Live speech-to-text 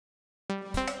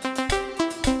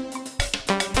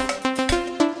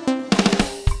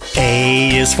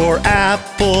is for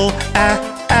apple,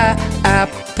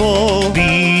 apple.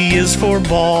 B is for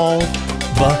ball,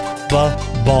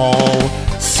 ball.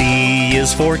 C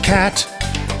is for cat,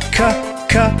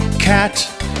 cat.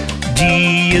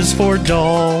 D is for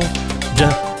doll,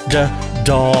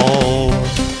 doll.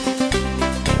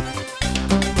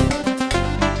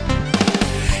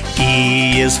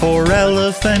 E is for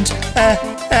elephant,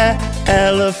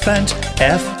 elephant.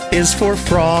 F is for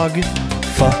frog,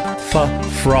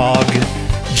 frog.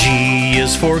 G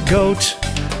is for goat,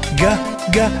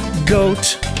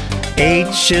 goat.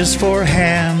 H is for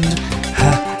hand,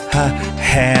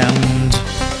 hand.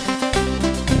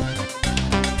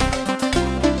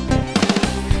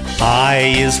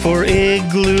 I is for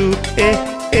igloo,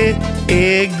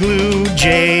 igloo.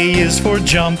 J is for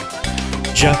jump,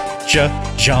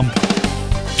 jump.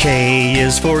 K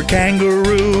is for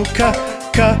kangaroo,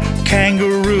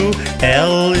 kangaroo.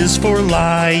 L is for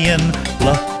lion,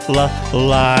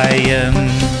 lion.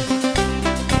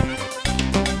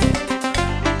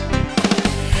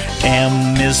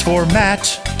 M is for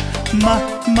mat,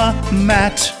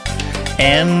 mat.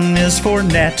 N is for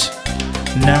net,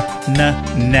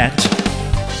 net.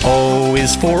 O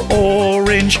is for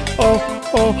orange,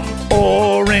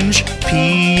 orange.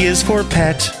 P is for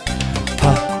pet,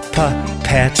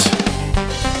 pet.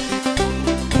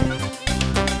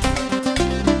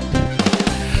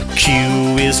 Q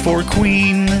is for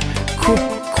queen,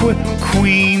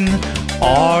 queen.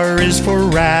 R is for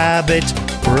rabbit,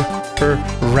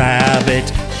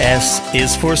 rabbit. S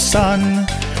is for sun,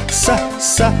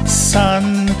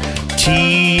 sun.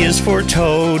 T is for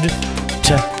toad,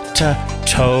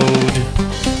 toad.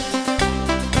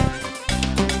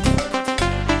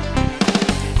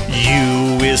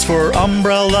 U is for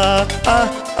umbrella,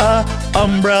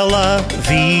 umbrella.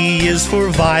 V is for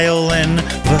violin,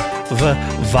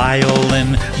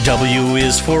 violin. W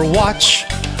is for watch,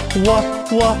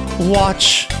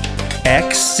 watch.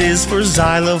 X is for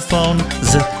xylophone,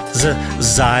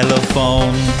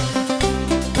 xylophone.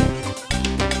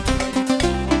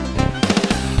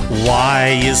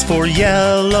 Y is for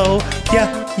yellow,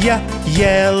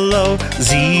 yellow.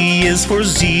 Z is for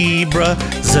zebra,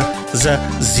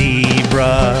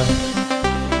 zebra.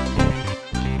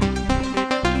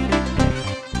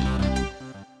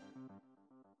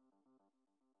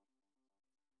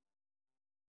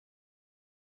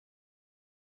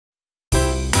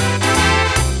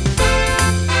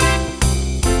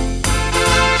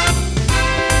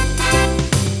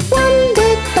 One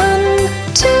big bun,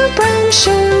 two brown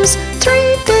shoes,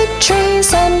 three big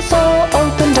trees and four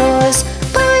open doors,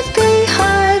 5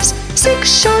 beehives, 6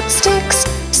 short sticks,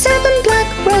 7 black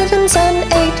ravens and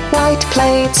 8 white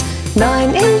plates, 9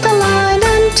 in the line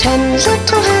and 10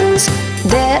 little hens.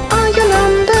 There are your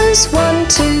numbers, 1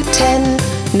 to 10.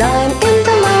 9 in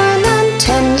the line and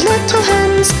 10 little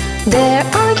hens. There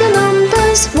are your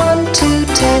numbers, 1 to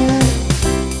 10.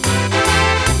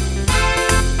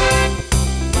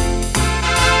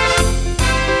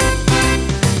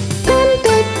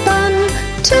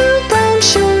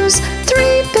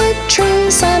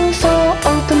 Trees and 4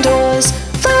 open doors,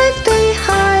 5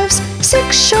 beehives,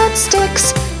 6 short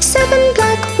sticks, 7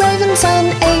 black ravens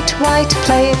and 8 white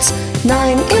plates,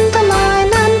 9 in the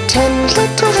line and 10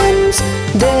 little hens.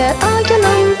 There are your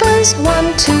numbers,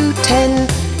 1 to 10.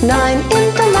 9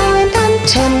 in the line and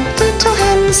 10 little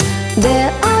hens. There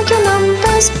are your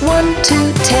numbers, 1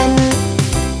 to 10.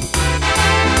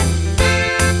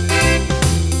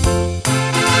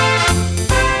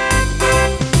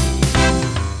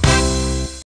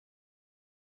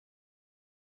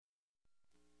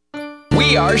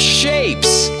 We are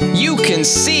shapes. You can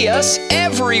see us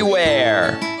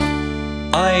everywhere.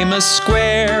 I'm a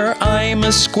square, I'm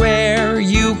a square.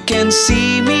 You can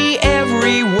see me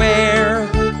everywhere.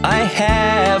 I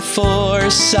have 4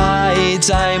 sides.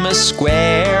 I'm a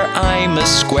square, I'm a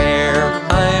square.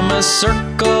 I'm a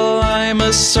circle, I'm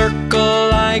a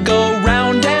circle. I go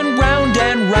round and round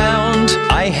and round.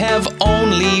 I have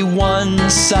only 1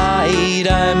 side.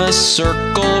 I'm a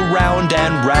circle, round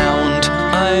and round.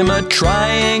 I'm a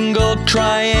triangle,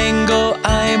 triangle.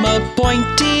 I'm a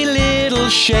pointy little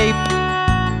shape.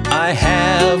 I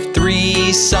have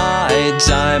 3 sides.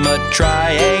 I'm a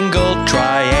triangle,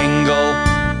 triangle.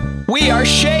 We are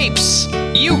shapes.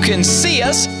 You can see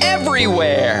us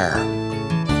everywhere.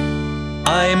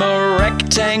 I'm a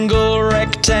rectangle,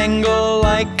 rectangle.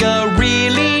 Like a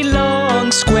really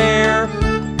long square.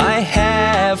 I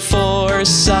have 4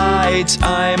 sides.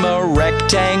 I'm a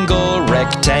rectangle,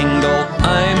 rectangle.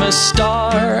 I'm a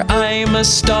star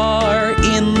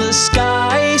in the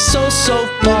sky, so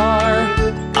far.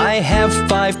 I have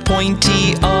 5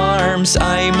 pointy arms.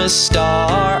 I'm a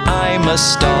star, I'm a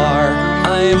star.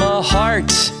 I'm a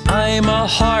heart, I'm a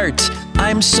heart.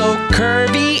 I'm so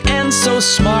curvy and so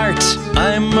smart.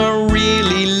 I'm a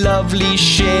really lovely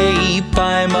shape.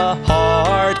 I'm a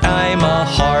heart, I'm a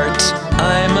heart.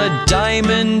 I'm a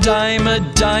diamond, I'm a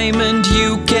diamond.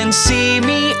 You can see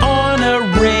me on a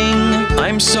ring.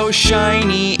 I'm so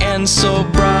shiny and so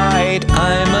bright.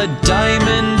 I'm a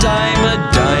diamond, I'm a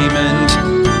diamond.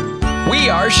 We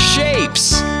are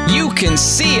shapes. You can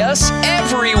see us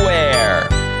everywhere.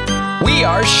 We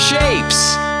are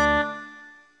shapes.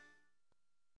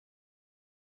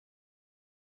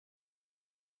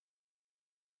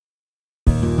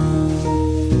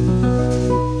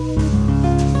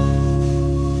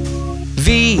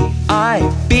 V-I-B-G-Y-O-R.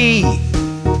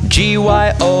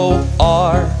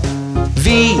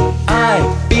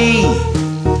 V-I-B-G-Y-O-R.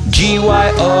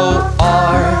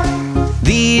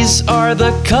 These are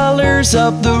the colors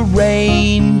of the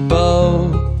rainbow.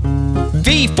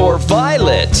 V for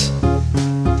violet.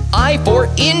 I for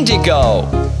indigo.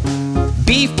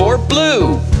 B for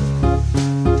blue.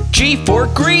 G for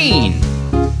green.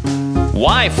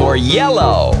 Y for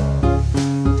yellow.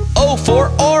 O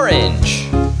for orange.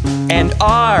 And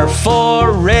R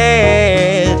for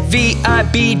red.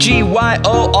 V-I-B-G-Y-O-R.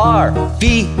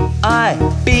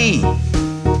 V-I-B-G-Y-O-R.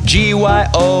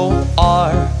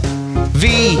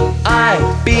 V-I-B-G-Y-O-R.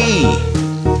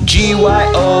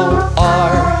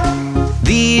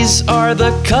 These are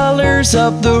the colors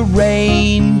of the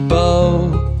rainbow.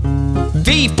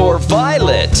 V for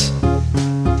violet.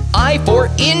 I for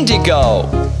indigo.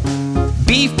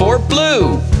 B for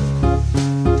blue.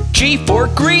 G for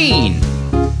green.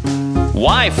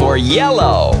 Y for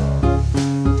yellow.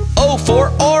 O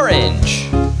for orange.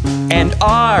 And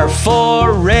R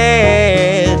for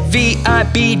red.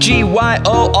 V-I-B-G-Y-O-R.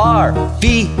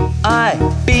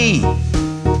 V-I-B-G-Y-O-R.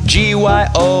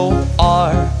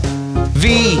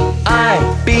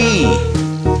 V-I-B-G-Y-O-R.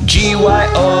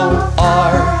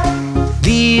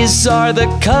 These are the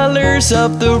colors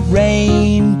of the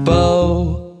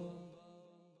rainbow.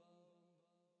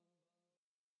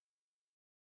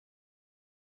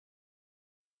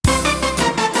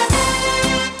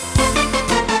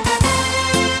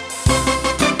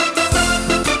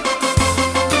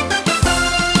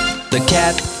 The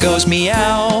cat goes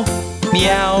meow,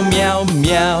 meow, meow,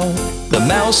 meow. The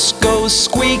mouse goes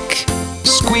squeak,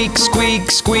 squeak, squeak,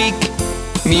 squeak.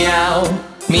 Meow,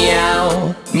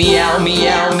 meow, meow,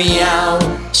 meow, meow.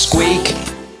 Squeak,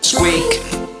 squeak,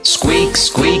 squeak,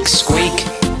 squeak, squeak.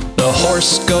 The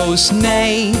horse goes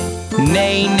neigh,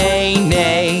 neigh, neigh,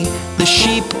 neigh. The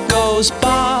sheep goes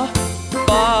baa,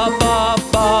 baa, baa,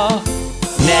 baa.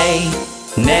 Neigh,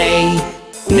 neigh,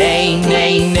 neigh,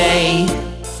 neigh, neigh.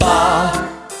 Ba,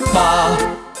 ba,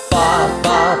 ba,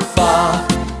 ba, ba.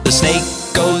 The snake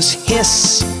goes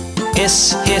hiss,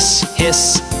 hiss, hiss,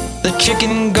 hiss. The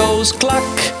chicken goes cluck,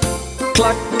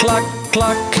 cluck, cluck,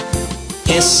 cluck.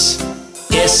 Hiss,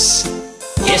 hiss,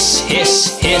 hiss,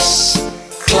 hiss, hiss.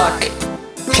 Cluck,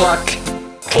 cluck,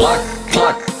 cluck,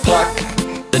 cluck, cluck.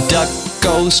 The duck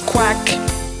goes quack,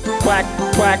 quack,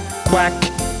 quack, quack.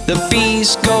 The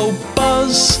bees go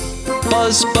buzz,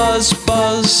 buzz, buzz,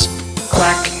 buzz.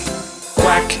 Quack,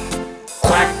 quack,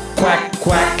 quack, quack,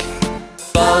 quack.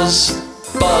 Buzz,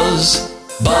 buzz,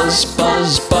 buzz,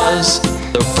 buzz, buzz.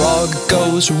 The frog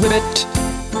goes ribbit,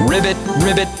 ribbit,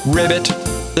 ribbit, ribbit.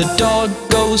 The dog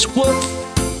goes woof,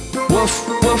 woof,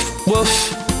 woof,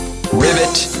 woof.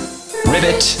 Ribbit,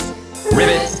 ribbit,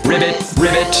 ribbit, ribbit,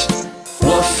 ribbit.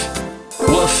 Woof,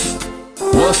 woof,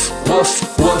 woof, woof,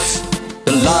 woof.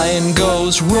 The lion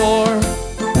goes roar,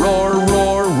 roar,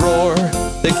 roar, roar.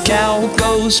 The cow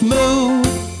goes moo,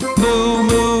 moo,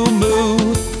 moo, moo.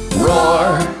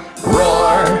 Roar,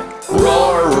 roar,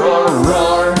 roar, roar,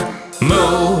 roar.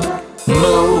 Moo,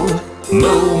 moo,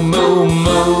 moo, moo,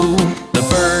 moo. The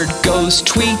bird goes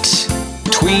tweet,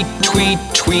 tweet, tweet,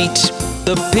 tweet.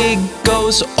 The pig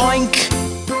goes oink,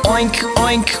 oink,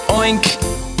 oink, oink.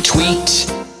 Tweet,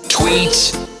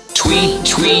 tweet, tweet,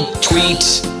 tweet, tweet.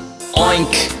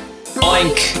 Oink,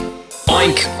 oink,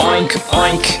 oink, oink,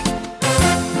 oink.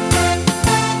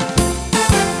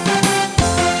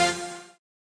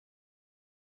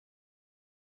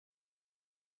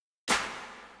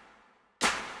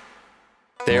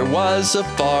 There was a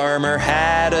farmer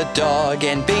had a dog,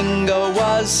 and Bingo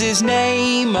was his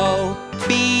name-o.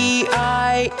 B-I-N-G-O,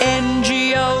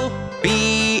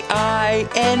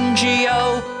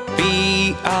 B-I-N-G-O,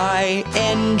 B-I-N-G-O,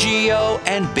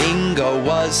 and Bingo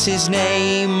was his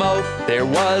name-o. There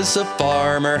was a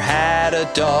farmer had a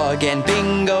dog, and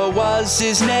Bingo was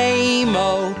his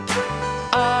name-o.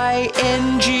 I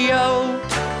I-N-G-O,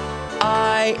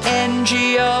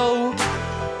 I-N-G-O,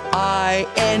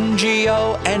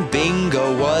 I-N-G-O, and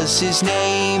Bingo was his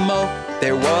name. Oh,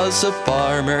 there was a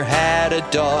farmer had a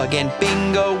dog, and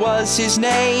Bingo was his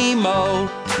name. Oh,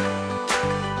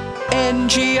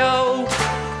 N-G-O,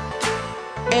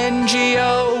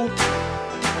 N-G-O,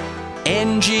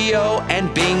 N-G-O,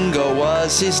 and Bingo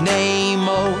was his name.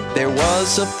 Oh, there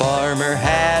was a farmer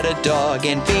had a dog,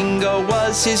 and Bingo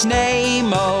was his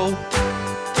name. Oh,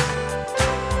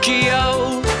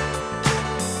 G-O,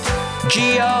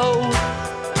 G-O,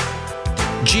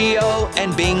 G-O,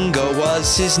 and Bingo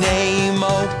was his name.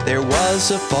 Oh, there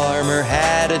was a farmer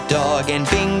had a dog, and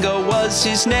Bingo was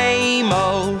his name.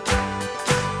 Oh,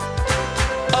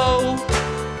 O,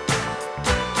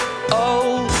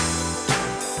 O,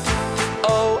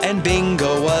 O, and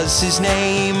Bingo was his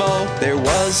name. Oh, there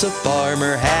was a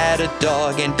farmer had a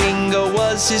dog, and Bingo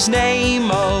was his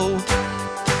name. Oh,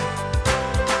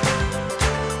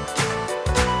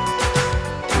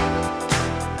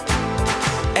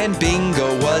 and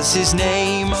Bingo was his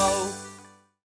name. Oh.